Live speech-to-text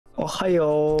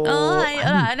Ohayo.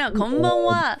 Oh,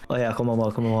 konbanwa. Oh yeah,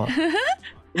 konbanwa, konbanwa.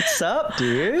 What's up,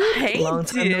 dude? Hey, Long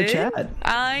time no dude. chat.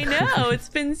 I know, it's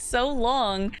been so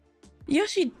long.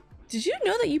 Yoshi, did you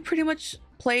know that you pretty much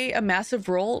play a massive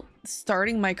role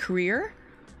starting my career?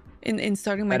 In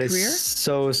starting my That career? is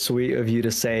so sweet of you to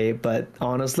say, but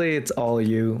honestly, it's all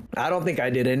you. I don't think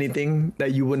I did anything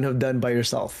that you wouldn't have done by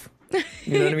yourself.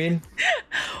 You know what I mean?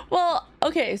 Well,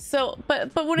 okay, so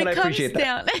but when But I it comes appreciate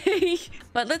that. down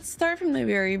but let's start from the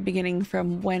very beginning,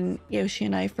 from when Yoshi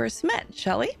and I first met,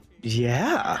 shall we?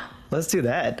 Yeah, let's do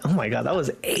that. Oh my God, that was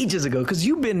ages ago. Because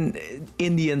you've been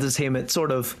in the entertainment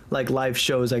sort of like live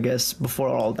shows, I guess, before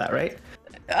all that, right?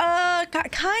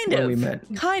 Kind When of. we met.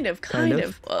 Kind of.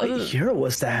 What year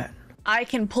was that? I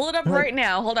can pull it up Like- right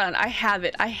now. Hold on. I have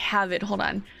it. Hold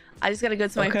on. I just gotta go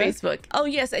to my Okay. Facebook. Oh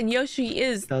yes, and Yoshi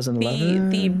is the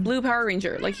 2011. blue Power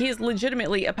Ranger. Like, he is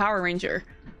legitimately a Power Ranger.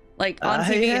 Like, on I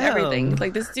TV and everything. am.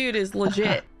 Like, this dude is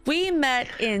legit. We met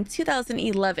in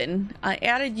 2011. I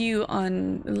added you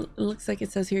on, it looks like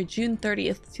it says here, June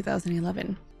 30th,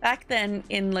 2011. Back then,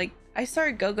 I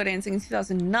started go-go dancing in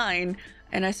 2009,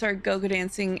 and I started go-go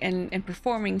dancing and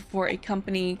performing for a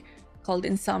company called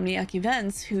Insomniac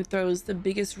Events, who throws the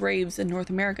biggest raves in North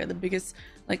America, the biggest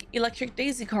like Electric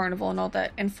Daisy Carnival and all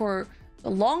that. And for the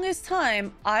longest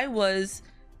time, I was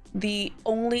the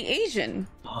only Asian.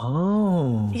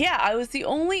 Oh. Yeah, I was the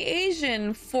only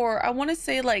Asian for, I want to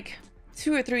say, like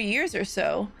 2 or 3 years or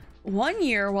so. One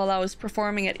year while I was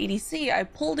performing at EDC, I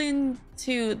pulled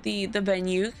into the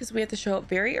venue because we had to show up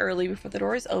very early before the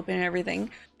doors open and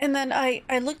everything. And then I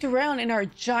looked around in our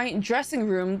giant dressing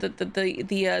room, the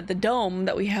dome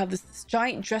that we have, this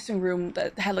giant dressing room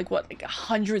that had like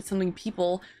 100 something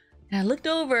people. And I looked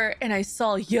over and I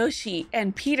saw Yoshi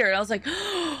and Peter, and I was like,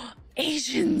 oh,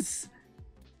 Asians.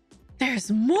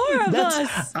 There's more of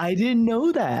us. I didn't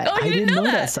know that. Oh, you I didn't know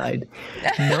that that? side.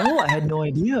 No, I had no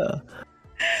idea.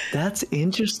 That's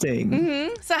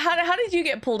interesting. So how did you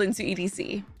get pulled into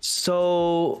EDC?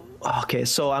 So, okay,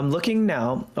 so I'm looking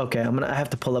now. Okay, I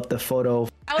have to pull up the photo.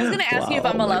 I was gonna ask you if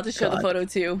Wow, I'm my allowed to show the God. photo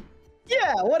too.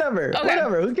 Yeah, whatever. Okay.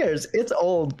 Whatever. Who cares? It's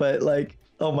old, but like,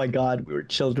 oh my God, we were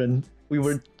children. We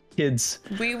were kids.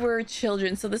 We were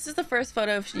children. So this is the first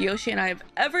photo of Yoshi and I have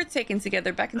ever taken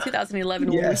together back in 2011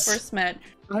 when we Yes. first met.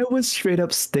 I was straight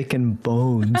up stick and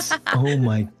bones. Oh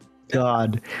my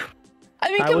God.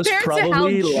 I mean, I was compared to how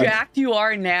probably, like- jacked you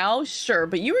are now, sure,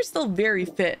 but you were still very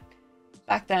fit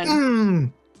back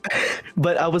then.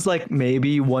 But I was like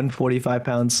maybe 145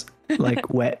 pounds,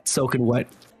 like wet, soaking wet.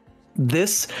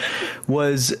 This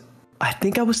was, I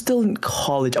think I was still in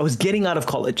college. I was getting out of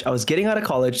college.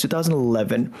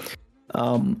 2011.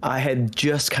 I had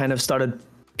just kind of started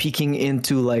peeking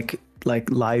into like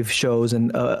live shows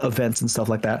and events and stuff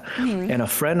like that. And a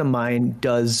friend of mine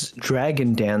does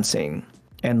dragon dancing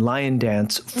and lion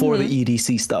dance for the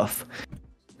EDC stuff.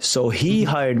 So he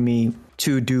hired me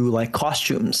to do like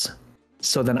costumes.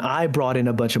 So then I brought in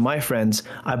a bunch of my friends.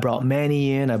 I brought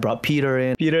Manny in, I brought Peter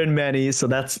and Manny. So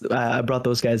that's, I brought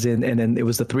those guys in, and then it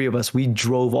was the three of us. We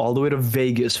drove all the way to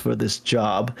Vegas for this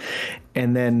job.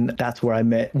 And then that's where I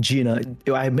met Gina.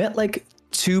 I met like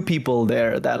 2 people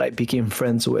there that I became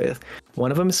friends with.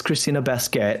 One of them is Christina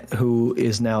Basquet, who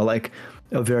is now like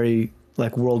a very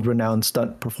like world-renowned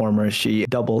stunt performer. She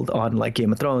doubled on like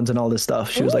Game of Thrones and all this stuff.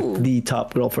 She was like Ooh. the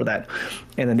top girl for that.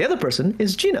 And then the other person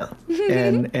is Gina.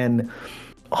 and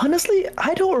honestly,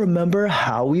 I don't remember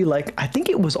how we like, I think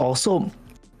it was also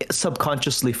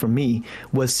subconsciously for me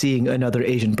was seeing another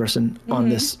Asian person on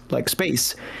this like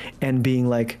space and being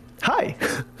like, hi,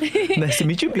 nice to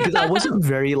meet you, because I wasn't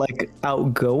very like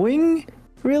outgoing,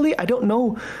 really. I don't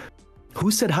know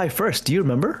who said hi first. Do you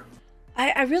remember?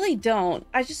 I really don't.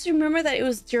 I just remember that it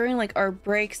was during like our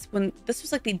breaks when this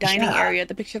was like the dining Yeah. area,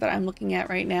 the picture that I'm looking at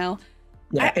right now.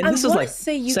 Yeah, and I this was wanna like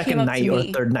say you came second up night to or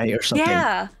me. third night or something.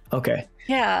 Yeah, Okay.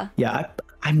 yeah. Yeah,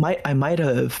 I might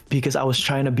have, because I was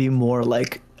trying to be more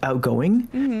like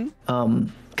outgoing.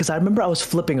 Because I remember I was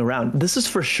flipping around. This is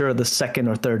for sure the second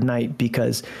or third night,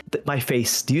 because my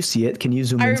face. Do you see it? Can you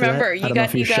zoom I into remember that? you I don't know got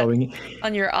if you're showing.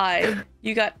 on your eye.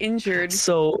 You got injured.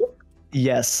 So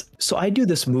yes, so I do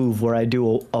this move where I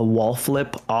do a wall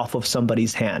flip off of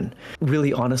somebody's hand.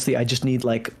 Really, honestly, I just need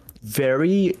like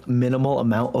very minimal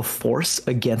amount of force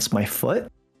against my foot,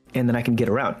 and then I can get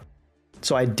around.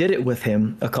 So I did it with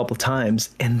him a couple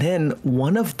times, and then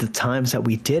one of the times that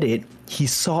we did it, he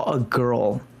saw a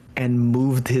girl and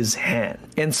moved his hand.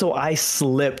 And so I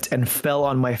slipped and fell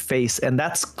on my face, and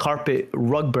that's carpet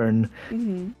rug burn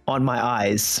on my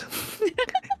eyes.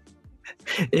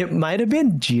 It might have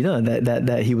been Gina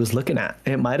that he was looking at.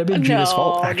 It might have been Gina's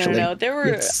fault, actually. No. There were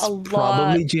It's a lot.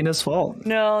 probably Gina's fault.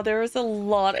 No, there was a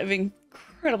lot of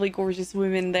incredibly gorgeous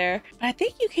women there. But I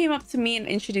think you came up to me and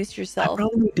introduced I yourself.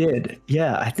 probably did.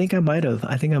 Yeah, I think I might have.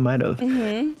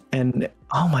 Mm-hmm. And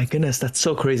oh my goodness, that's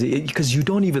so crazy because you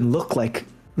don't even look like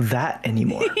that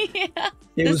anymore. Yeah.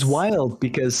 It was wild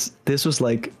because this was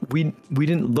like we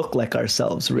didn't look like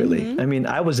ourselves really. Mm-hmm. I mean,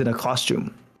 I was in a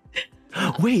costume.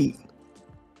 Wait,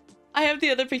 I have the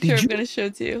other picture I'm you- gonna show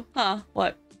to you. Huh?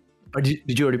 What? or did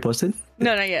you already post it?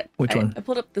 No, not yet. Which one? I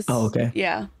pulled up this. Oh, okay.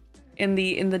 Yeah, in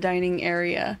the dining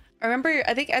area. I remember.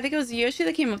 I think it was Yoshi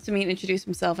that came up to me and introduced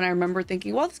himself, and I remember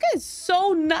thinking, "Wow, this guy is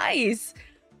so nice."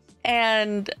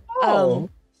 And Oh.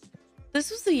 this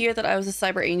was the year that I was a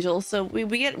cyber angel. So we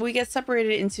get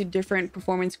separated into different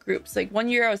performance groups. Like one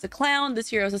year I was a clown,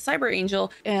 this year I was a cyber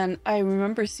angel, and I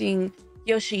remember seeing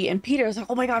Yoshi and Peter. I was like,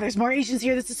 "Oh my god, there's more Asians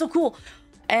here! This is so cool!"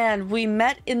 And we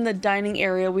met in the dining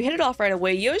area. We hit it off right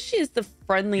away. Yoshi is the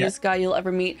friendliest guy you'll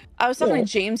ever meet. I was talking to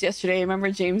James yesterday. I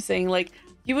remember James saying like,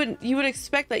 you would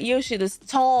expect that Yoshi, this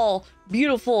tall,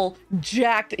 beautiful,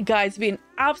 jacked guy, to be an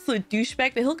absolute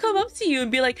douchebag, but he'll come up to you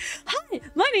and be like, "Hi,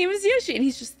 my name is Yoshi," and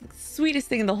he's just the sweetest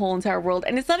thing in the whole entire world.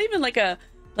 And it's not even like a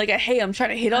hey, I'm trying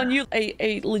to hit on you,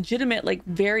 a legitimate, like,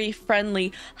 very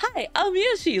friendly, "Hi, I'm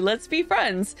Yoshi, let's be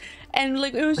friends." And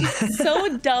like, it was just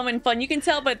so dumb and fun. You can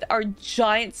tell by our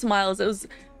giant smiles. It was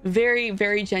very,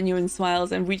 very genuine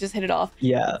smiles, and we just hit it off.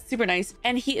 Yeah. Super nice.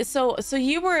 And so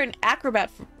you were an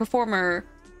acrobat performer,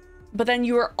 but then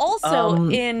you were also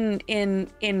in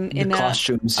a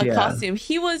costumes, a yeah. costume.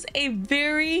 He was a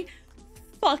very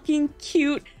fucking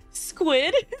cute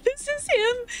squid. This is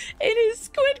him in his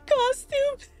squid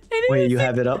costume. And Wait, you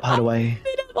have it up? How do I? have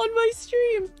it up on my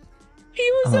stream.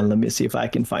 He was Let me see if I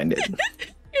can find it.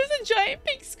 It was a giant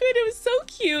pink squid. It was so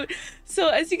cute. So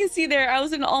as you can see there, I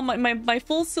was in all my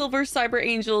full silver cyber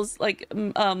angels, like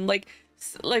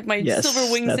my Yes,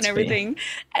 silver wings and that's me. everything.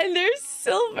 And there's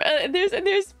silver.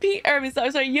 There's Pete.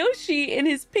 Sorry, Yoshi in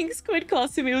his pink squid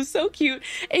costume. It was so cute,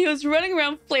 and he was running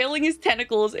around flailing his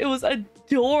tentacles. It was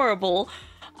adorable.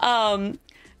 And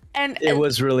It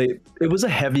was a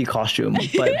heavy costume,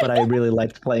 but I really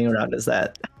liked playing around as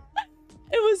that.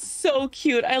 it was so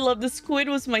cute. I love the squid.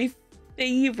 Was my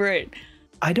favorite.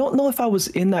 I don't know if I was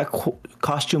in that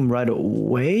costume right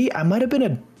away. I might have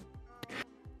been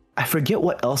I forget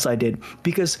what else I did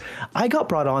because I got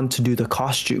brought on to do the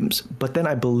costumes, but then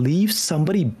I believe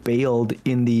somebody bailed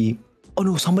in the. Oh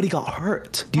no, somebody got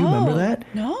hurt. Do you remember that?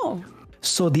 No.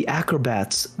 So the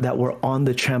acrobats that were on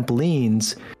the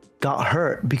trampolines got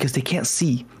hurt because they can't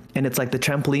see. And it's like the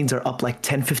trampolines are up like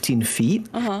 10, 15 feet.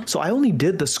 So I only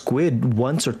did the squid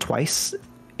once or twice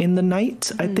in the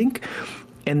night, I think.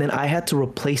 And then I had to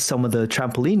replace some of the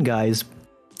trampoline guys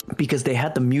because they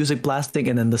had the music blasting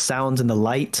and then the sounds and the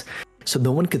light. So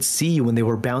no one could see when they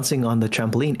were bouncing on the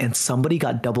trampoline, and somebody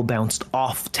got double bounced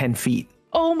off 10 feet.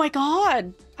 Oh my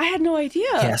god. I had no idea.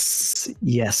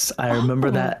 Yes. I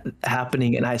remember that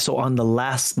happening. And so on the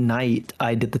last night,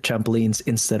 I did the trampolines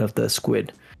instead of the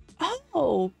squid.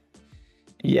 Oh.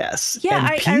 Yes. Yeah, And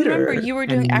I remember you were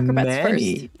doing and acrobats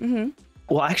Manny- first.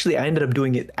 Well, actually, I ended up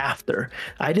doing it after.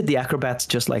 I did the acrobats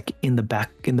just like in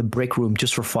the break room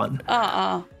just for fun.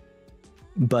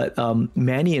 But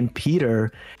Manny and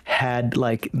Peter had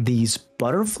like these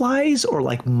butterflies or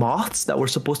like moths that were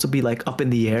supposed to be like up in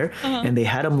the air, and they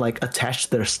had them like attached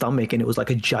to their stomach, and it was like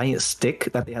a giant stick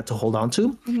that they had to hold on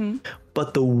to.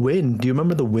 But the wind, do you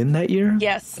remember the wind that year?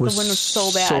 Yes, the wind was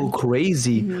so bad. So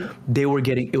crazy. They were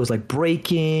it was like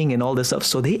breaking and all this stuff.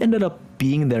 So they ended up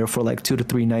being there for like 2 to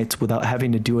 3 nights without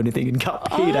having to do anything and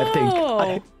got paid, I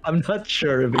think. I'm not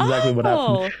sure of exactly what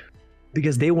happened.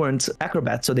 Because they weren't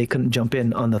acrobats, so they couldn't jump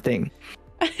in on the thing.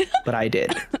 But I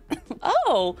did.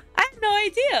 Oh, I had no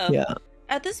idea. Yeah.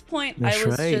 At this point, That's I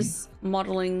was right. just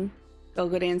modeling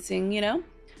go-go dancing, you know?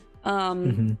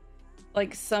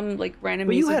 Like some like random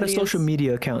But you music had a videos. social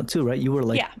media account too, right? You were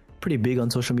like pretty big on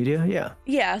social media. Yeah.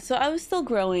 Yeah, so I was still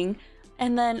growing.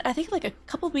 And then I think like a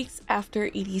couple weeks after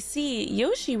EDC,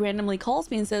 Yoshi randomly calls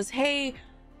me and says, "Hey,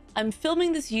 I'm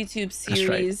filming this YouTube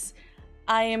series.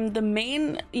 I am the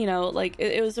main, you know, like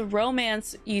it was a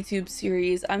romance YouTube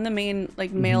series. I'm the main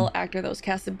like male actor that was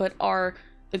casted, but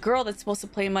the girl that's supposed to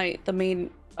play the main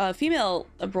female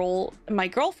role, my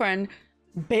girlfriend,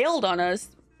 bailed on us.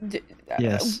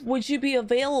 Yes. Would you be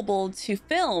available to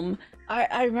film?"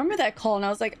 I remember that call, and I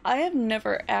was like, I have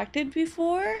never acted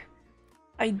before.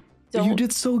 I don't. You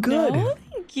did so good. No,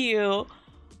 thank you.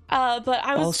 But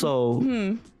I was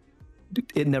Also,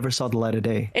 it never saw the light of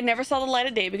day. It never saw the light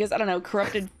of day because I don't know,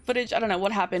 corrupted footage. I don't know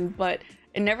what happened, but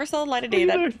it never saw the light of day.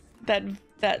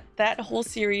 that whole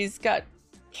series got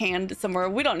canned somewhere.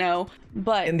 We don't know,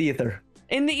 but In the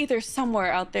ether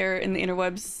somewhere out there in the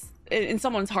interwebs, in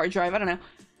someone's hard drive. I don't know.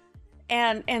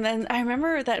 And then I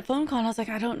remember that phone call, and I was like,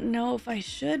 I don't know if I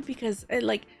should, because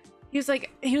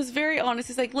he was very honest.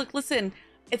 He's like, look, listen,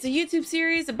 it's a YouTube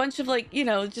series, a bunch of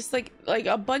just like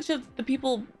a bunch of the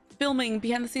people filming,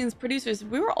 behind the scenes producers,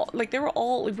 we were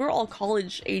all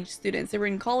college age students. They were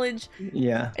in college.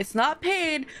 Yeah. It's not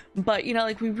paid, but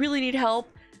we really need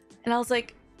help. And I was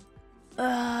like,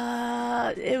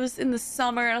 it was in the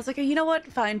summer, and I was like, you know what?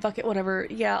 Fine, fuck it, whatever.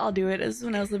 Yeah, I'll do it. This is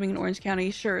when I was living in Orange County.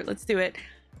 Sure, let's do it.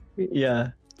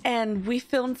 Yeah. And we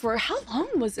filmed for how long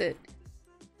was it?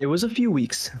 It was a few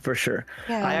weeks for sure.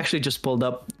 Yeah. I actually just pulled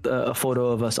up a photo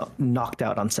of us knocked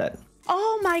out on set.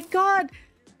 Oh my god.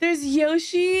 There's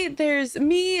Yoshi, there's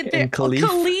me, And Khalif.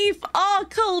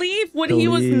 Khalif when he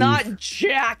was not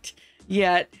jacked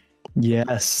yet.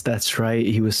 Yes, that's right.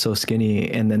 He was so skinny,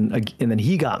 and then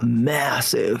he got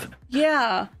massive.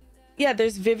 Yeah. Yeah,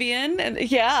 there's Vivian, and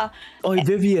yeah. Oh,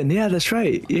 Vivian. Yeah, that's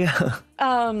right. Yeah.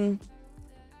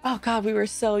 Oh god, we were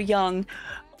so young.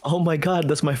 Oh my god,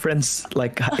 that's my friends.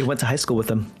 Like, I went to high school with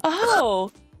them.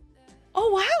 Oh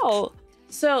wow.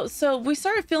 So we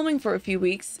started filming for a few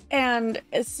weeks, and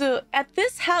so at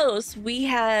this house we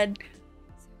had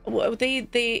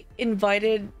they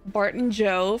invited Bart and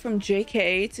Joe from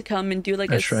JK to come and do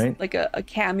like a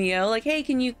cameo, like, hey,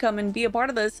 can you come and be a part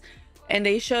of this? And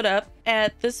they showed up.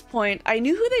 At this point, I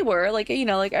knew who they were, like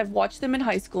I've watched them in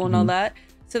high school and all that.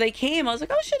 So they came. I was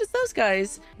like, oh shit, it's those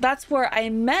guys. That's where I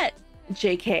met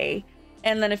JK.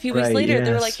 And then a few weeks later,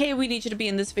 they were like, hey, we need you to be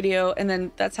in this video. And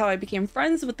then that's how I became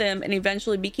friends with them, and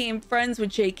eventually became friends with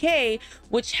JK,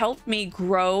 which helped me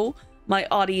grow my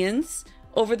audience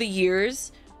over the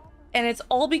years. And it's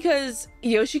all because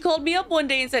Yoshi called me up one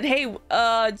day and said, hey,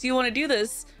 do you want to do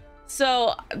this?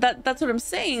 So that's what I'm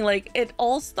saying. Like, it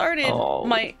all started,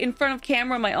 my in front of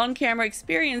camera, my on camera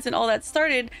experience, and all that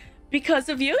started because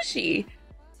of Yoshi.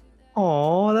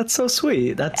 Oh, that's so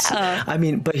sweet. I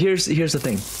mean, but here's the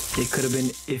thing. It could have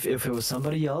been, if it was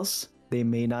somebody else, they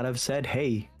may not have said,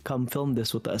 hey, come film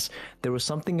this with us. There was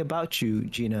something about you,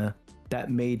 Gina, that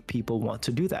made people want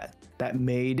to do that. That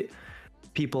made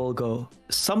people go,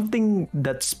 something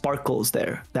that sparkles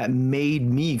there, that made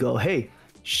me go, hey,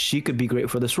 she could be great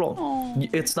for this role. Aww.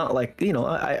 It's not like,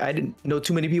 I didn't know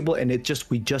too many people, and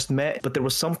we just met, but there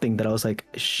was something that I was like,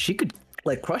 she could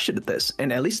like crush it at this,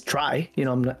 and at least try.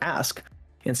 I'm gonna ask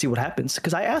and see what happens,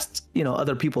 because I asked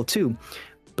other people too,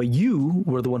 but you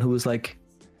were the one who was like,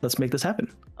 let's make this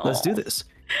happen. Let's do this.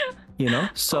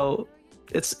 So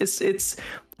it's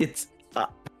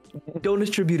don't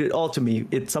attribute it all to me.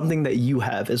 It's something that you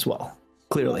have as well,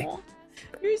 clearly. Aww.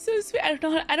 You're so sweet. I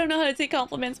don't know how to take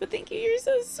compliments, but thank you. You're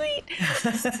so sweet.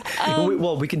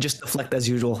 We can just deflect as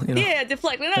usual. Yeah,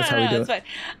 deflect. No, it's fine.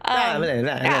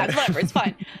 Whatever, it's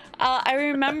fine. I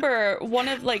remember one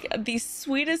of the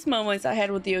sweetest moments I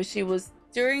had with Yoshi was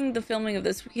during the filming of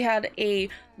this. We had a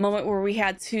moment where we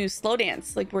had to slow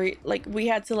dance, we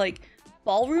had to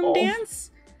ballroom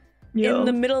dance in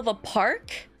the middle of a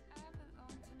park,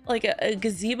 like a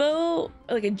gazebo,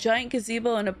 like a giant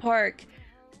gazebo in a park.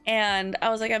 And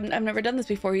I was like, I've never done this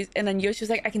before. And then Yoshi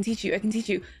was like, I can teach you.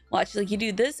 Watch, you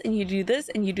do this, and you do this,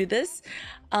 and you do this,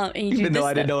 and you do Even this. though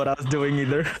I didn't know what I was doing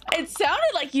either. It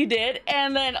sounded like you did.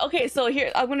 And then, okay, so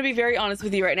here, I'm going to be very honest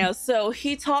with you right now. So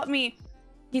he taught me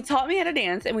how to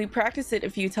dance, and we practiced it a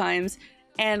few times.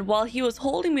 And while he was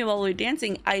holding me while we were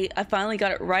dancing, I finally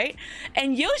got it right.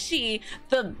 And Yoshi,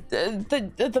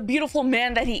 the beautiful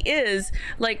man that he is,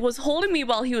 was holding me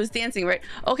while he was dancing, right?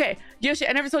 Okay, Yoshi,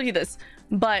 I never told you this,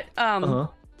 but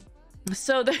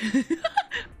so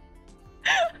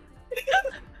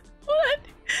what?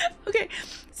 Okay,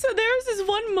 so there was this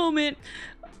one moment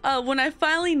when I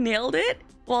finally nailed it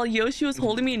while Yoshi was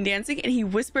holding me and dancing, and he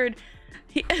whispered,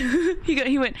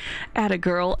 he went, "Atta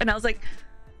girl," and I was like,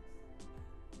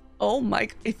 oh my,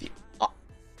 if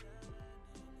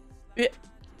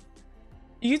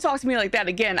you talk to me like that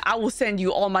again, I will send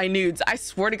you all my nudes. I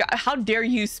swear to God. How dare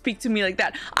you speak to me like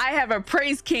that? I have a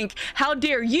praise kink. How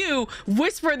dare you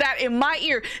whisper that in my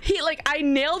ear? I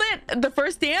nailed it the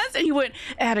first dance, and he went,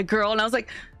 atta girl, and I was like,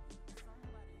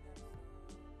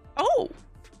 oh,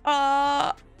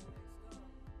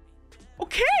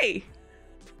 okay,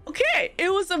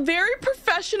 it was a very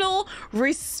professional,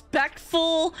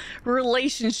 respectful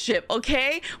relationship,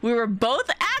 okay? We were both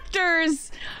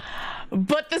actors,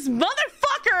 but this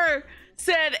motherfucker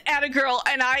said "atta girl"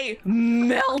 and I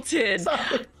melted.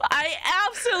 I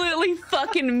absolutely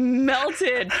fucking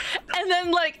melted. And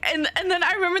then and then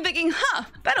I remember thinking,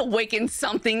 that awakened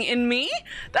something in me.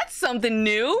 That's something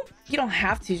new. You don't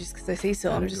have to just because I say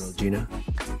so. I'm just girl, Gina.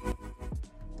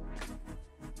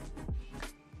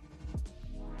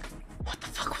 What the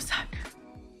fuck was that?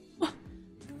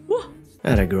 Whoa.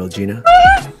 Atta girl, Gina.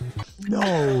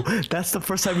 No, that's the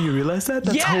first time you realized that?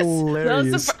 That's yes,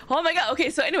 hilarious. Oh my god. Okay,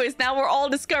 so anyways, now we're all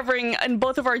discovering in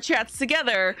both of our chats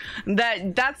together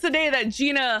that that's the day that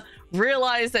Gina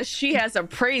realized that she has a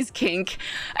praise kink,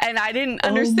 and I didn't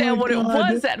understand what it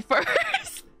was at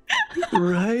first.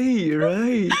 Right.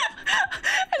 And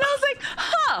I was like,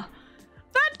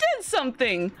 that did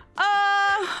something.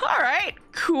 All right,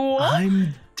 cool.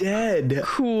 I'm dead.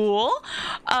 Cool.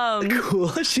 Cool.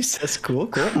 She says cool.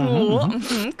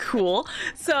 Cool.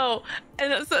 So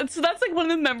that's like one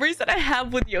of the memories that I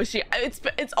have with Yoshi.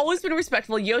 It's always been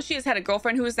respectful. Yoshi has had a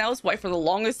girlfriend who is now his wife for the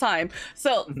longest time.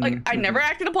 So I never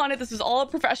acted upon it. This was all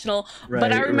professional.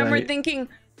 But I remember thinking,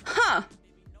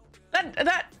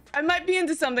 that I might be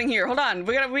into something here. Hold on,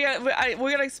 we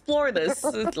gotta explore this.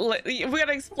 We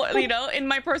gotta explore, in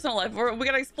my personal life. We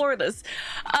gotta explore this.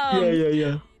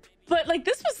 Yeah. But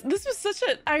this was such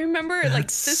a. I remember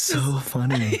That's this so is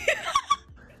funny.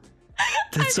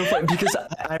 That's so funny because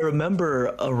I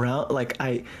remember around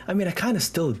I mean I kind of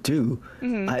still do.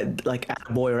 I like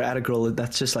atta boy or atta girl.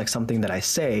 That's just something that I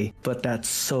say, but that's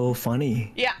so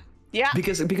funny. Yeah.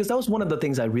 Because that was one of the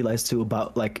things I realized too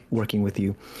about working with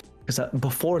you. Because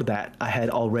before that, I had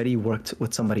already worked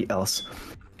with somebody else,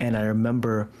 and I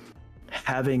remember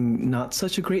having not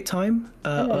such a great time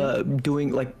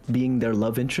doing being their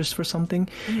love interest for something,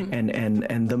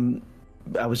 and them.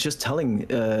 I was just telling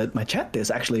my chat this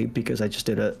actually because I just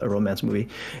did a romance movie,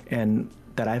 and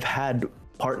that I've had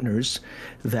partners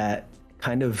that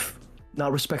kind of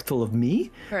not respectful of me,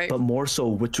 but more so,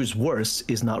 which was worse,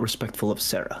 is not respectful of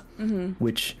Sarah,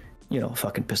 which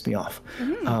fucking pissed me off.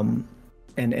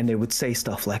 And they would say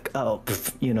stuff like, oh,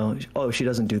 she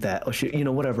doesn't do that, or she,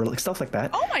 whatever, stuff like that.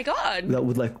 Oh my god. That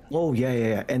would oh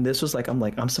yeah. And this was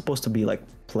I'm supposed to be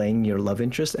playing your love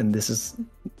interest, and this is,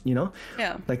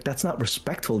 that's not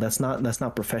respectful. That's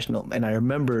not professional. And I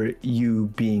remember you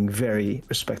being very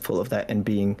respectful of that and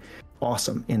being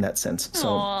awesome in that sense. So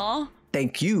Aww.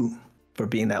 Thank you for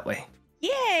being that way.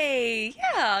 Yay!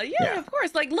 Yeah, of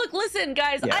course. Look, listen,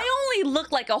 guys. Yeah. I only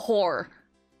look like a whore.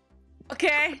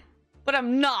 Okay? But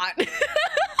I'm not.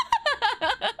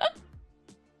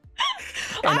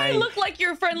 I look like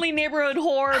your friendly neighborhood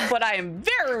whore, but I am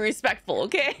very respectful,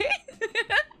 okay?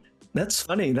 That's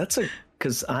funny.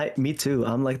 Because me too.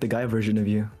 I'm the guy version of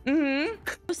you. I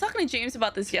was talking to James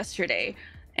about this yesterday,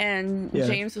 and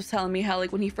James was telling me how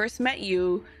when he first met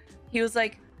you, he was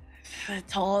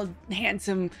tall,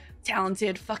 handsome,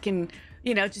 talented, fucking,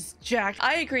 just jacked.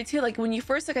 I agree too. When you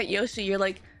first look at Yoshi, you're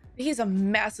he's a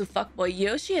massive fuckboy.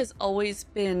 Yoshi has always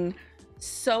been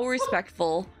so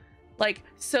respectful,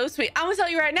 so sweet. I'm gonna tell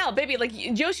you right now, baby,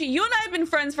 Yoshi, you and I have been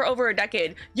friends for over a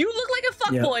decade. You look like a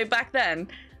fuckboy back then,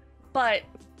 but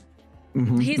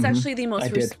he's actually the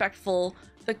most respectful,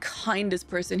 the kindest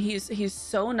person. He's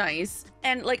so nice,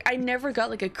 and I never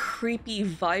got a creepy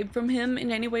vibe from him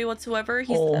in any way whatsoever.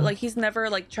 He's never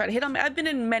tried to hit on me. I've been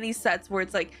in many sets where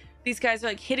it's these guys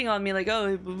are hitting on me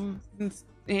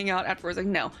hang out afterwards.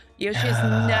 No, Yoshi is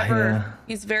never.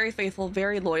 He's very faithful,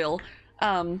 very loyal.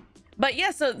 But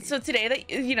yeah, so today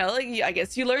that I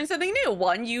guess you learned something new.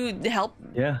 One, you helped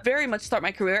very much start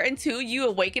my career, and two, you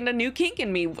awakened a new kink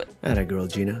in me. Atta girl,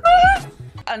 Gina.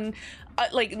 And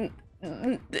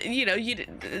you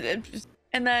did.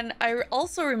 And then I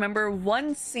also remember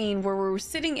one scene where we were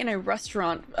sitting in a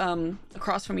restaurant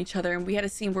across from each other, and we had a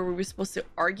scene where we were supposed to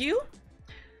argue.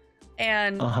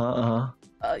 And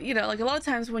a lot of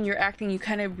times when you're acting, you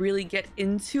kind of really get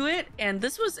into it. And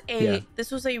this was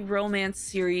a romance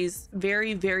series,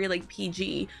 very, very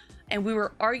PG. And we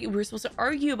were supposed to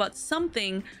argue about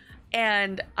something.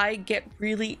 And I get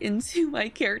really into my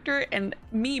character, and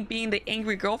me being the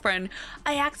angry girlfriend,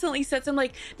 I accidentally said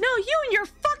something no, you and your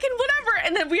fucking whatever.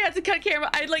 And then we had to cut camera.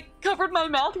 I covered my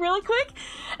mouth really quick,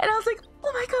 and I was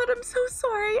oh my god, I'm so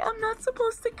sorry. I'm not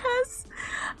supposed to cuss.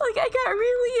 I got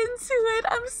really into it.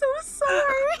 I'm so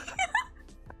sorry.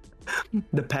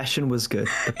 The passion was good.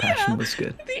 The passion was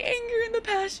good. The anger and the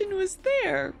passion was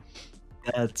there.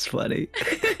 That's funny.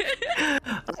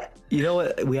 You know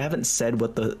what? We haven't said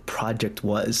what the project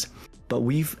was, but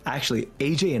we've actually,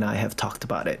 AJ and I have talked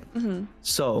about it.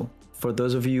 So for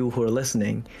those of you who are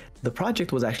listening, the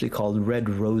project was actually called Red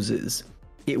Roses.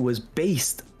 It was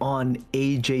based on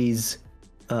AJ's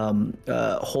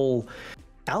whole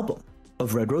album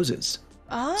of Red Roses.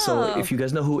 Oh. So if you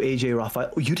guys know who AJ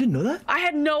Raphael, oh, you didn't know that? I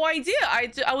had no idea.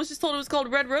 I was just told it was called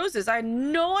Red Roses. I had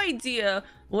no idea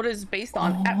what it's based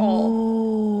on at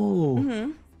all.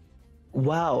 Oh.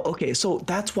 Wow. Okay, so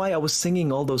that's why I was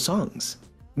singing all those songs.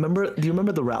 Remember? Do you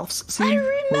remember the Ralph's scene I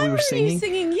remember where we were singing? you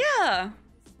singing. Yeah.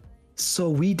 So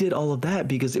we did all of that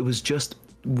because it was just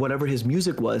whatever his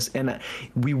music was, and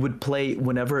we would play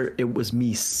whenever it was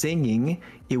me singing.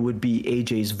 It would be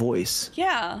AJ's voice.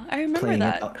 Yeah, I remember playing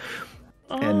that. it out.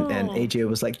 And AJ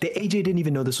was like, AJ didn't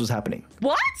even know this was happening.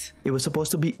 What? It was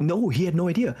supposed to be, no, he had no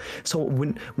idea. So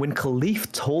when Khalif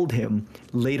told him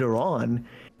later on,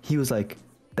 he was like,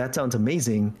 that sounds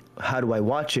amazing. How do I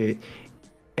watch it?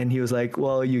 And he was like,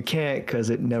 well, you can't because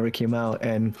it never came out.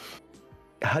 And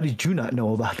how did you not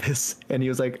know about this? And he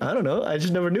was like, I don't know. I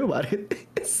just never knew about it.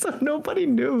 So nobody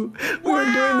knew. We were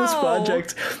doing this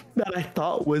project that I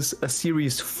thought was a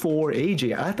series for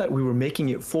AJ. I thought we were making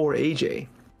it for AJ.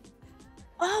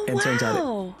 Oh, and wow. turns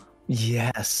out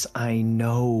yes, I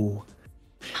know.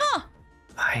 Huh.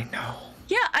 I know.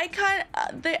 Yeah,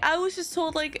 I was just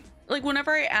told like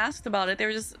whenever I asked about it, they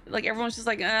were just like, everyone's just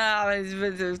like,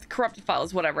 the corrupted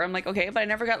files, whatever. I'm like, okay, but I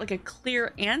never got like a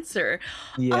clear answer.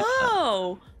 Yeah.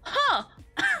 Oh, huh.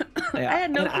 Yeah. I had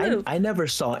no clue. I never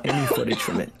saw any footage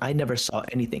from it. I never saw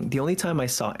anything. The only time I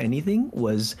saw anything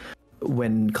was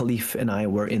when Khalif and I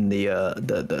were in the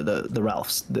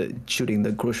Ralph's, shooting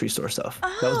the grocery store stuff.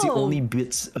 That was the only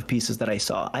bits of pieces that I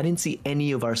saw. I didn't see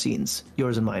any of our scenes,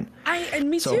 yours and mine. And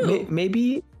me so too.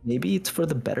 Maybe it's for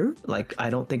the better. Like, I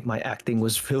don't think my acting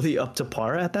was really up to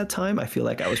par at that time. I feel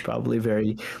like I was probably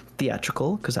very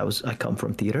theatrical because I come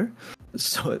from theater.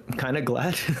 So I'm kind of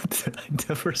glad that I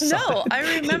never saw it. No,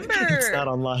 I remember. It's not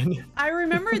online. I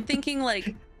remember thinking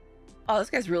like, oh, this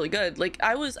guy's really good. Like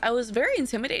I was very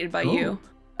intimidated by you.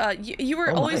 You were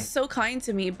always so kind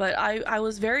to me, but I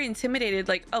was very intimidated.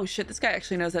 Like, oh shit, this guy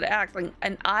actually knows how to act. Like,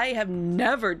 and I have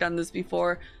never done this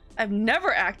before. I've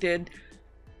never acted,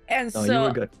 and so you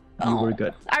were good. You were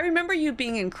good. I remember you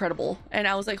being incredible, and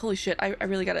I was like, holy shit, I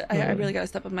really gotta, I really gotta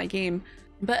step up my game.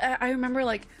 But I remember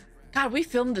like, God, we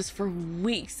filmed this for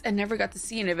weeks and never got to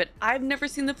see any of it. I've never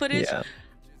seen the footage. Yeah.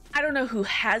 I don't know who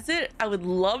has it. I would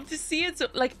love to see it. So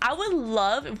like, I would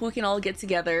love if we can all get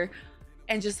together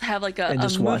and just have like a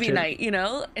movie night, you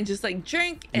know, and just like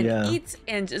drink and eat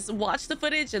and just watch the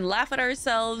footage and laugh at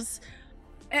ourselves.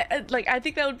 Like, I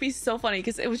think that would be so funny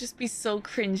because it would just be so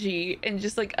cringy and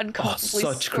just like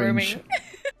uncomfortably squirming.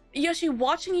 Yoshi,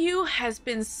 watching you has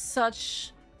been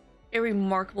such a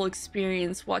remarkable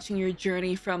experience, watching your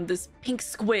journey from this pink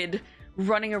squid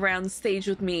running around stage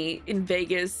with me in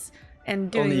Vegas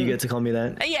and doing... Only you get to call me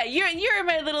that. Yeah, you're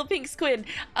my little pink squid.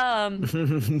 And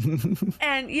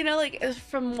you know, like,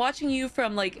 from watching you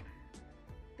from like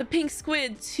the pink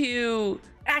squid to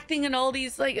acting in all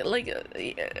these like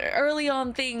early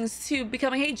on things to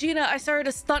becoming, hey Gina, I started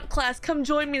a stunt class, come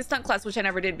join me in stunt class, which I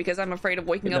never did because I'm afraid of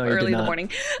waking up early in the morning.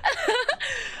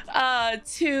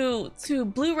 To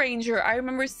Blue Ranger, I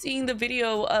remember seeing the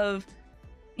video of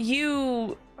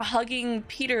you hugging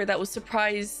Peter that was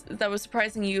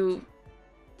surprising you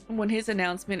when his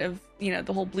announcement of, you know,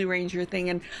 the whole Blue Ranger thing.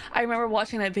 And I remember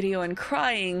watching that video and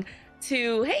crying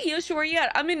to, hey Yoshi, where you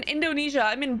at? I'm in Indonesia,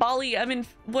 I'm in Bali, I'm in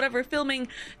whatever filming,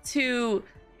 to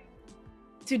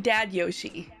Dad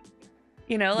Yoshi,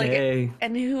 you know, like, hey.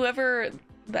 And whoever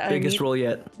that biggest role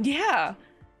yet. Yeah.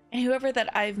 And whoever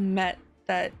that I've met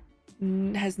that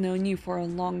has known you for a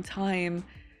long time,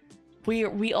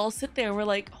 we all sit there and we're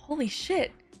like, holy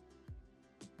shit,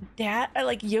 Dad,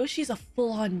 like Yoshi's a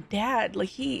full-on dad, like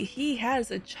he has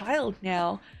a child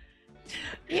now.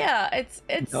 Yeah, it's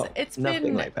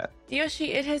been like that.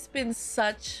 Yoshi, it has been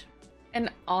such an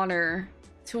honor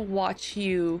to watch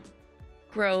you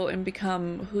grow and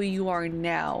become who you are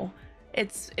now.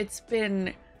 It's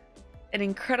been an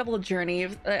incredible journey.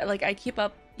 Like, I keep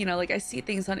up, you know, like I see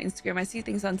things on Instagram, I see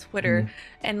things on Twitter,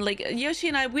 and like Yoshi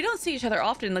and I, we don't see each other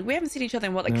often. Like, we haven't seen each other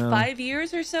in what, like 5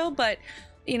 years or so, but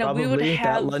you know, probably we would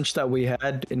have that lunch that we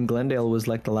had in Glendale was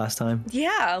like the last time.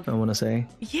 Yeah, I want to say.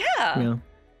 Yeah.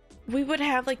 We would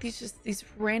have like these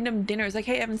random dinners, like,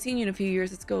 hey, I haven't seen you in a few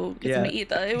years, let's go get something to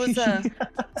eat. It was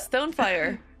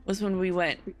Stonefire was when we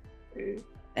went,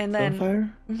 and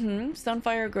then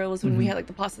Stonefire Grill was when we had like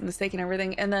the pasta and the steak and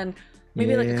everything, and then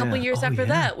maybe like a couple years after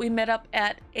that, we met up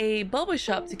at a boba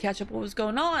shop to catch up what was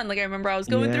going on. Like, I remember I was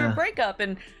going through a breakup,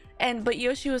 but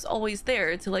Yoshi was always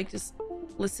there to like just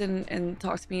listen and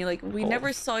talk to me. Like, we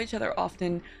never saw each other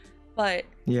often, but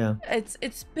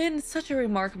it's been such a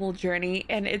remarkable journey,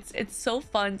 and it's so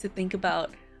fun to think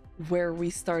about where we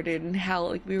started and how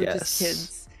like we were just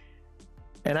kids.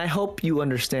 And I hope you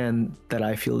understand that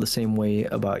I feel the same way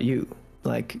about you.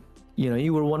 Like, you know,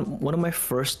 you were one of my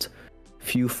first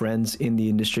few friends in the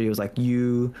industry. It was like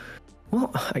you,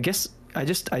 well, I guess I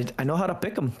know how to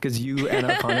pick them because you and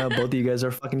Arcana, both of you guys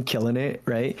are fucking killing it,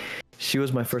 right? She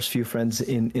was my first few friends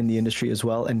in the industry as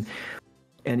well.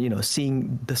 And you know,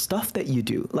 seeing the stuff that you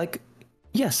do, like,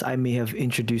 yes, I may have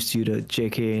introduced you to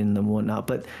JK and whatnot,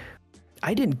 but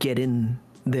I didn't get in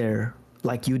there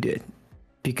like you did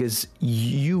because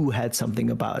you had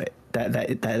something about it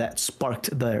that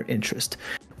sparked their interest.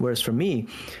 Whereas for me,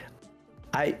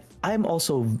 I'm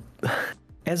also,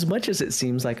 as much as it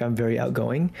seems like I'm very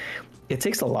outgoing, it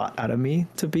takes a lot out of me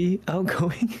to be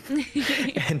outgoing.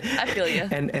 And I feel you.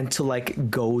 And to like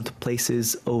go to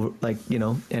places over, like, you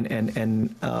know,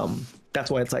 and that's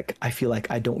why it's like I feel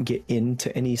like I don't get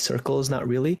into any circles, not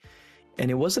really. And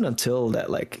it wasn't until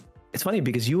that, like, it's funny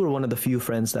because you were one of the few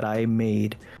friends that I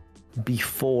made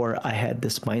before I had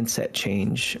this mindset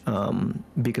change,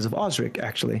 because of Osric,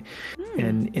 actually.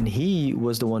 And he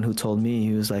was the one who told me,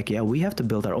 he was like, yeah, we have to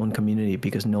build our own community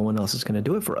because no one else is going to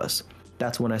do it for us.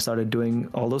 That's when I started doing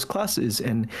all those classes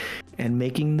and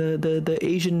making the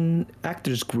Asian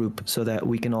actors group so that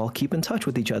we can all keep in touch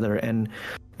with each other and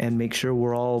make sure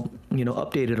we're all, you know,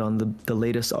 updated on the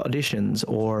latest auditions,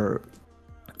 or,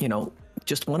 you know,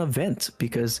 just one event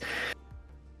because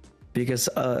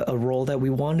a role that we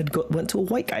wanted went to a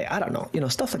white guy. I don't know, you know,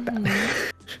 stuff like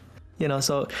that. You know,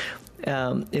 so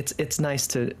it's nice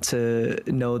to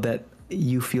know that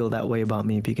you feel that way about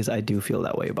me, because I do feel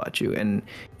that way about you,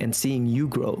 and seeing you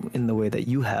grow in the way that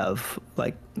you have,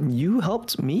 like, you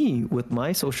helped me with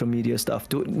my social media stuff,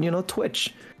 you know,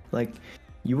 Twitch, like,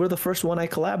 you were the first one I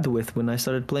collabed with when I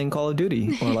started playing Call of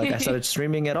Duty, or like I started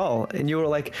streaming at all, and you were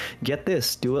like, get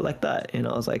this, do it like that, and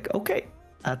I was like, okay,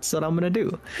 that's what I'm gonna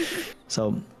do.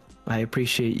 So I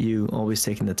appreciate you always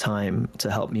taking the time to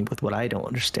help me with what I don't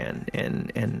understand,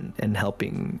 and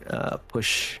helping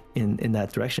push in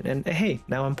that direction. And hey,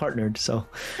 now I'm partnered, so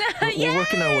we're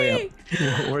working our way up.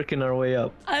 We're working our way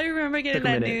up. I remember getting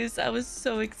that news. I was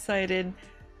so excited.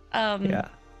 Yeah.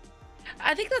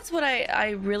 I think that's what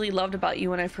I really loved about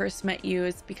you when I first met you,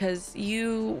 is because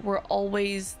you were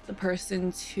always the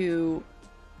person to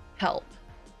help.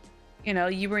 You know,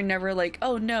 you were never like,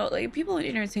 oh no, like people in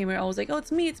entertainment are always like, oh,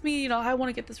 it's me, you know, I want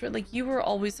to get this right. Like, you were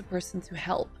always the person to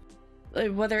help.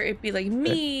 Like, whether it be like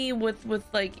me with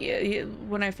like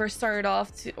when I first started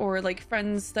off, or like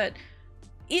friends that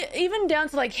even down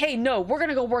to like, hey, no, we're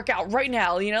gonna go work out right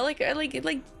now, you know, like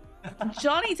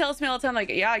Johnny tells me all the time, like,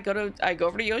 yeah, I go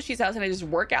over to Yoshi's house and I just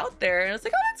work out there, and it's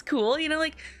like, oh, that's cool, you know,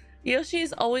 like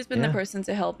Yoshi's always been the person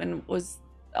to help, and was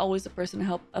always the person to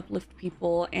help uplift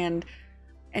people, and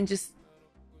just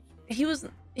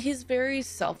he's very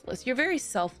selfless. You're very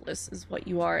selfless is what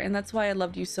you are, and that's why I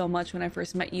loved you so much when I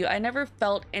first met you. I never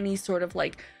felt any sort of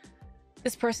like,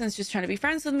 this person's just trying to be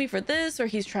friends with me for this, or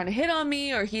he's trying to hit on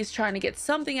me, or he's trying to get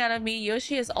something out of me.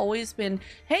 Yoshi has always been,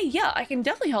 hey, yeah, I can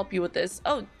definitely help you with this.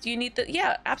 Oh, do you need that?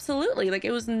 Yeah, absolutely. Like,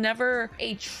 it was never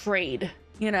a trade,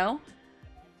 you know?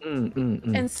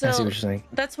 And so I see what you're saying.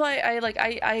 That's why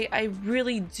I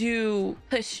really do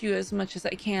push you as much as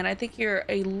I can. I think you're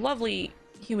a lovely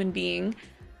human being.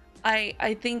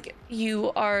 I think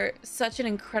you are such an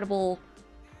incredible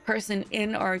person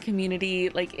in our community,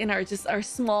 like in our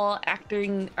small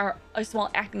acting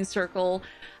circle.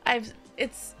 I'm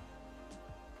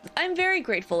very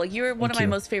grateful. Like, you're one of my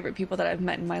most favorite people that I've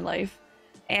met in my life.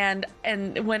 And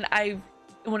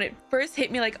when it first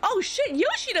hit me, like, oh shit,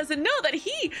 Yoshi doesn't know that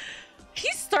he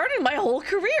started my whole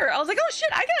career. I was like, oh shit,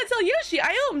 I gotta tell Yoshi,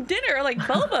 I owe him dinner, or like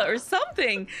boba or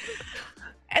something.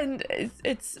 And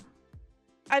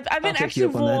I've been actually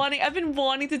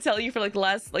wanting to tell you for like the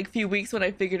last like few weeks when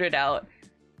I figured it out.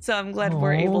 So I'm glad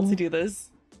we're able to do this.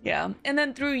 Yeah. And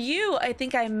then through you, I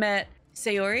think I met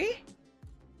Sayori.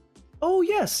 Oh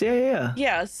yes, yeah.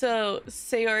 Yeah, so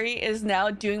Sayori is now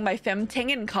doing my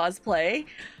Femtengen cosplay.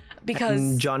 Because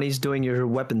and Johnny's doing your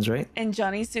weapons, right? And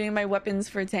Johnny's doing my weapons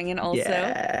for Tengen also.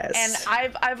 Yes.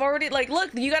 And I've already, like, look,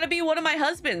 you gotta be one of my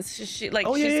husbands. She's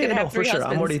gonna have three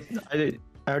husbands.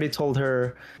 I already told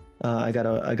her I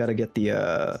gotta get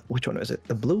the which one is it?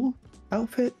 The blue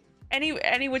outfit?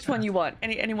 Any which one you want.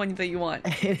 Any one that you want.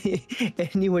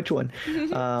 any which one.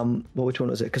 Well, which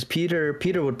one was it? Because Peter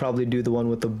would probably do the one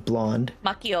with the blonde.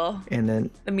 Makio. And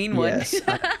then the mean one.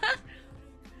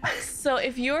 So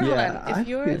if you're let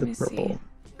me see.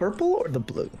 Purple or the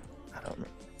blue? I don't know.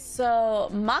 So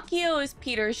Makio is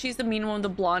Peter. She's the mean one with the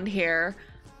blonde hair.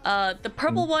 The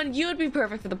purple one, you would be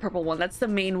perfect for the purple one. That's the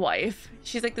main wife.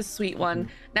 She's like the sweet one.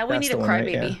 Now we need a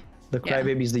crybaby. The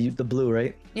crybaby's the blue,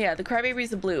 right? Yeah, the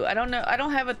crybaby's the blue. I don't know. I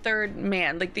don't have a third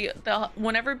man. Like the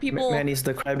whenever people Manny's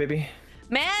the crybaby.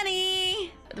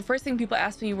 Manny, the first thing people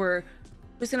asked me were,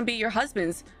 "Who's gonna be your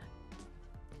husbands?"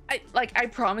 I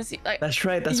promise you. Like, that's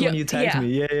right. That's when you tagged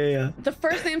me. Yeah. The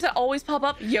first names that always pop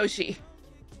up, Yoshi.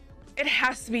 It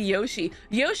has to be Yoshi.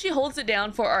 Yoshi holds it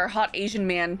down for our hot Asian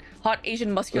man, hot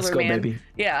Asian muscular Let's go, man. baby.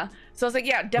 Yeah. So I was like,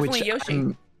 yeah, definitely Yoshi.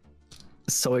 I'm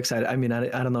so excited. I mean, I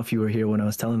don't know if you were here when I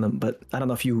was telling them, but I don't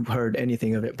know if you heard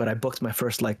anything of it, but I booked my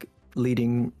first like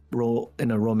leading role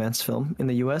in a romance film in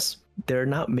the US. They're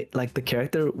not like, the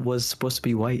character was supposed to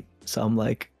be white. So I'm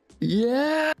like,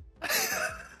 yeah.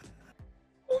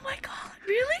 Oh my God,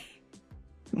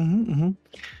 really?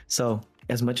 So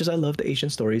as much as I love the Asian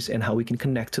stories and how we can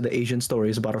connect to the Asian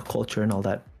stories about our culture and all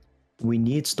that, we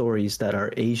need stories that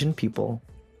are Asian people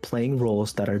playing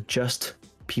roles that are just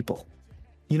people.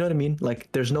 You know what I mean?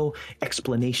 Like, there's no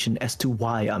explanation as to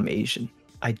why I'm Asian.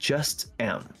 I just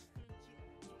am.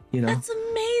 You know? That's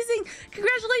amazing.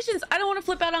 Congratulations. I don't want to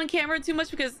flip out on camera too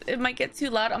much because it might get too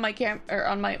loud on my or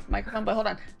on my microphone, but hold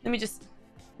on. Let me just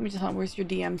hold on. Where's your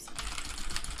DMs?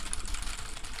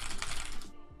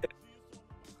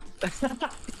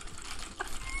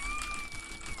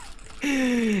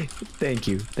 Thank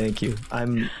you.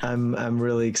 I'm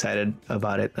really excited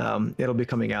about it. It'll be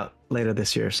coming out later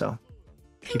this year, so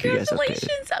keep you guys updated.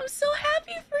 Congratulations. I'm so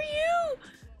happy for you.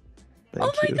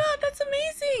 Oh my God, that's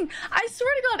amazing. I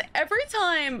swear to God, every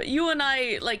time you and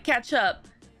I like catch up,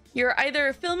 you're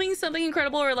either filming something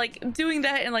incredible or like doing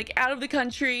that and like out of the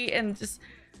country, and just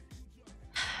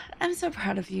I'm so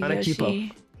proud of you, Yoshi. Keep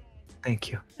up.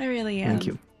 Thank you. I really am. Thank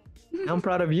you. I'm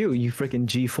proud of you, you freaking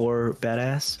G4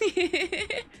 badass.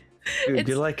 Dude,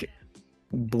 you're like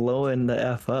blowing the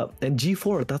F up. And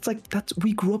G4, that's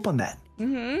we grew up on that.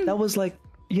 That was like,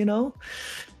 you know?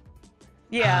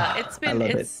 Yeah, it's been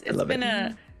been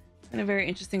a very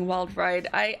interesting wild ride.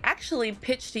 I actually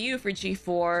pitched to you for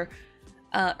G4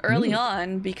 early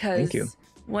on because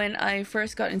when I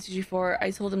first got into G4, I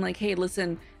told him like, hey,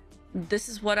 listen, this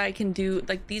is what I can do.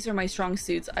 Like, these are my strong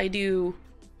suits. I do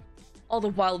all the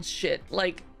wild shit,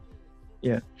 like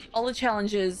all the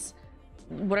challenges,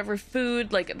 whatever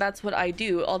food, like that's what I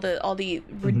do. All the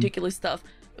ridiculous stuff.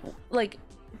 Like,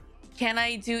 can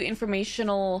I do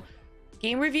informational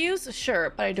game reviews?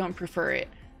 Sure, but I don't prefer it.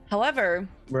 However,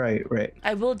 right,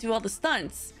 I will do all the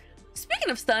stunts. Speaking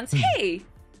of stunts, hey,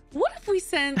 what if we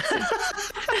sent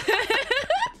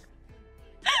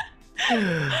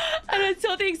and I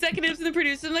told the executives and the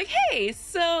producers, I'm like, hey,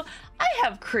 so I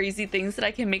have crazy things that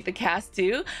I can make the cast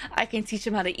do. I can teach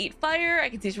them how to eat fire. I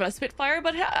can teach them how to spit fire.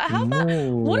 But how about,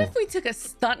 what if we took a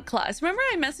stunt class? Remember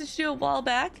I messaged you a while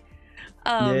back?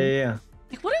 Yeah.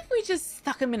 Like, what if we just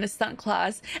stuck them in a stunt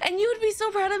class? And you would be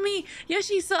so proud of me,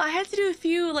 Yoshi. So I had to do a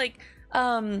few like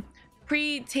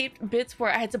pre-taped bits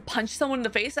where I had to punch someone in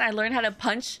the face, and I learned how to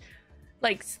punch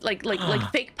like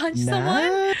fake punch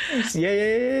someone.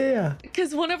 Yeah.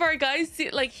 Because one of our guys,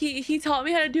 like he taught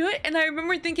me how to do it, and I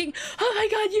remember thinking, oh my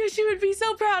God, Yoshi would be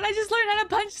so proud. I just learned how to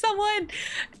punch someone.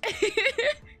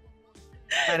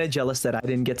 Kind of jealous that I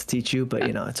didn't get to teach you, but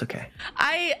you know, it's okay.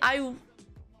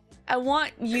 I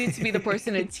want you to be the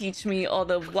person to teach me all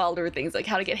the wilder things, like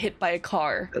how to get hit by a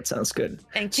car. That sounds good.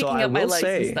 And kicking up my legs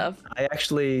and stuff. I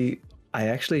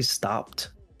actually stopped.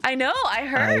 I know, I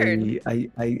heard.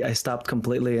 I stopped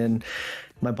completely, and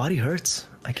my body hurts.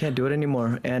 I can't do it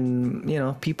anymore. And you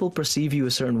know, people perceive you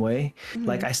a certain way.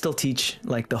 Like, I still teach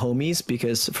like the homies,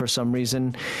 because for some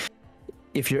reason,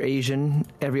 if you're Asian,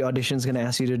 every audition is gonna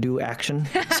ask you to do action.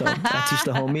 So I teach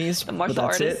the homies, the martial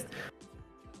artist.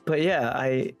 But yeah,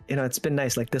 it's been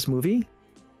nice. Like this movie,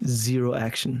 zero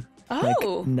action. Like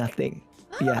nothing.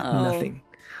 Yeah, nothing.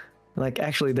 Like,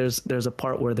 actually, there's a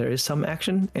part where there is some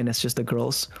action, and it's just the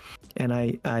girls, and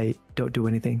I don't do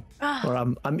anything, or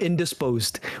I'm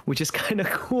indisposed, which is kind of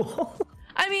cool.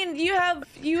 I mean, you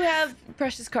have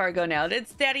Precious Cargo now.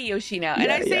 It's Daddy Yoshi now, and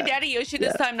I say Daddy Yoshi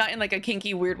this time not in like a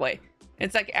kinky weird way.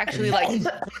 It's like actually like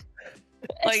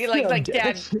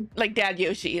like Dad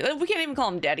Yoshi. We can't even call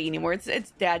him Daddy anymore.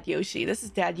 It's Dad Yoshi. This is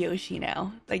Dad Yoshi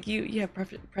now. Like you have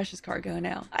Precious Cargo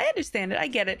now. I understand it. I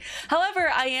get it.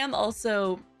 However,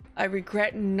 I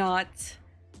regret not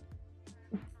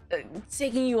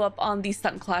taking you up on these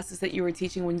stunt classes that you were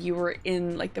teaching when you were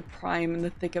in like the prime and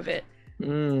the thick of it.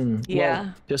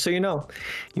 Well, just so you know,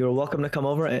 you're welcome to come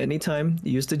over at any time.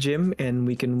 Use the gym, and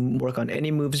we can work on any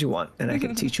moves you want, and I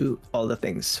can teach you all the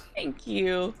things. Thank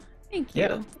you.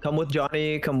 Yeah, come with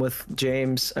Johnny, come with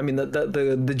James. I mean,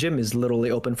 the gym is literally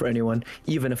open for anyone,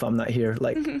 even if I'm not here.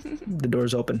 Like, the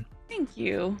door's open. Thank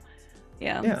you.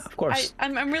 Yeah. Yeah, of course.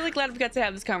 I'm really glad we got to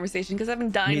have this conversation because I've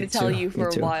been dying Me to tell too, you for me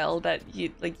a too. while that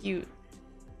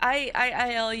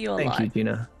I owe you a Thank lot. you,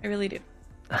 Gina. I really do.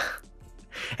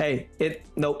 Hey,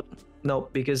 nope,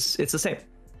 because it's the same.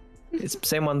 It's the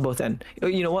same on both ends.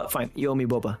 You know what? Fine, you owe me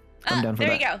boba. I'm down for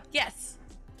there that. you go. Yes.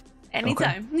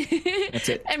 Anytime. That's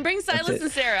it. And bring That's Silas it.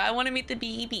 and Sarah. I want to meet the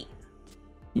BEB.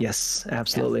 Yes,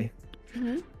 absolutely.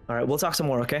 All right, we'll talk some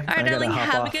more, okay? All right, I gotta darling. hop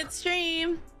Have off. a good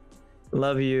stream.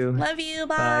 Love you. Love you.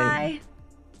 Bye.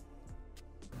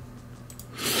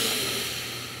 Bye.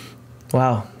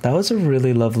 Wow, that was a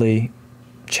really lovely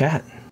chat.